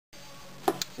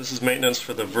This is maintenance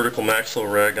for the vertical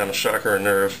maxflo rag on a shocker or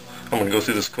nerve. I'm going to go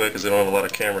through this quick because I don't have a lot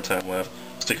of camera time left.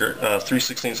 Stick your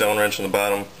 3/16 Allen wrench in the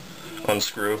bottom,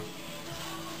 unscrew.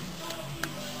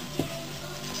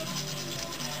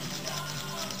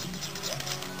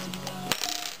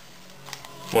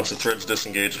 Once the thread's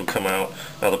disengaged, it'll come out.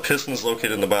 Now the piston is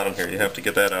located in the bottom here. You have to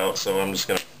get that out, so I'm just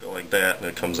going to go like that and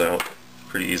it comes out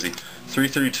pretty easy.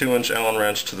 3/32" Allen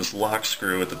wrench to this lock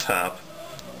screw at the top.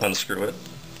 Unscrew it.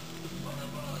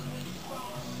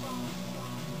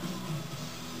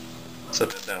 Set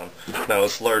that down. Now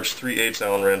this large 3/8"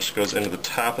 Allen wrench goes into the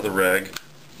top of the rag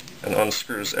and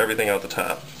unscrews everything out the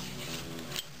top.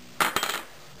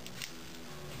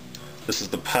 This is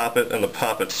the poppet and the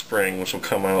poppet spring, which will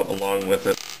come out along with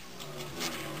it.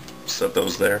 Set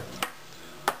those there.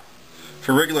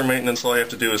 For regular maintenance, all you have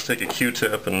to do is take a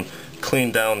Q-tip and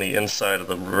clean down the inside of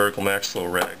the vertical maxflo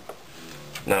rag.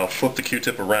 Now flip the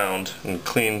Q-tip around and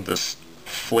clean this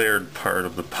flared part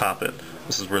of the poppet.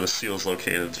 This is where the seal is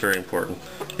located. It's very important.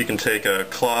 You can take a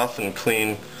cloth and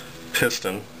clean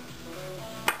piston.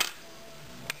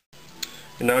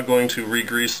 You're now going to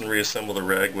re-grease and reassemble the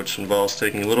rag, which involves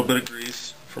taking a little bit of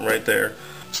grease from right there,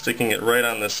 sticking it right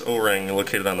on this O-ring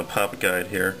located on the poppet guide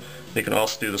here. You can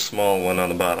also do the small one on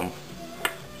the bottom.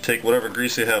 Take whatever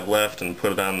grease you have left and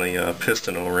put it on the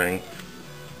piston O-ring,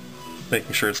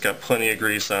 making sure it's got plenty of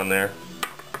grease on there.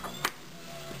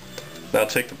 Now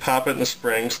take the poppet and the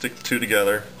spring, stick the two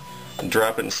together, and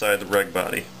drop it inside the reg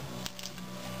body.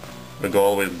 It'll go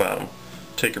all the way to the bottom.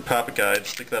 Take your poppet guide,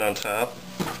 stick that on top,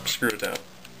 screw it down.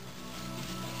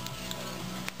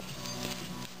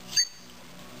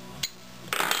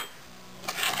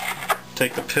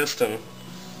 Take the piston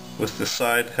with the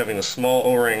side having a small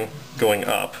O-ring going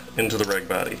up into the reg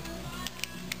body.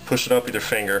 Push it up with your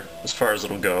finger as far as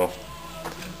it'll go.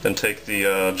 Then take the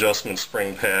adjustment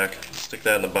spring pack, stick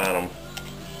that in the bottom,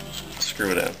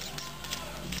 screw it in.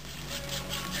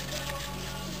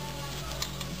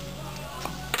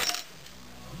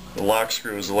 The lock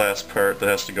screw is the last part that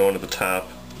has to go into the top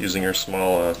using your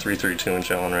small 3/32"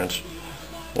 Allen wrench.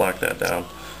 Lock that down.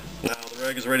 Now the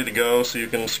rag is ready to go, so you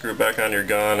can screw it back on your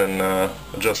gun and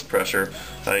adjust the pressure.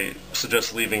 I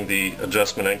suggest leaving the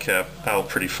adjustment end cap out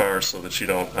pretty far so that you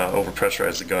don't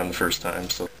overpressurize the gun the first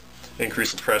time. So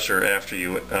increase the pressure after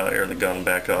you air the gun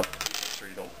back up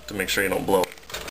to make sure you don't blow it.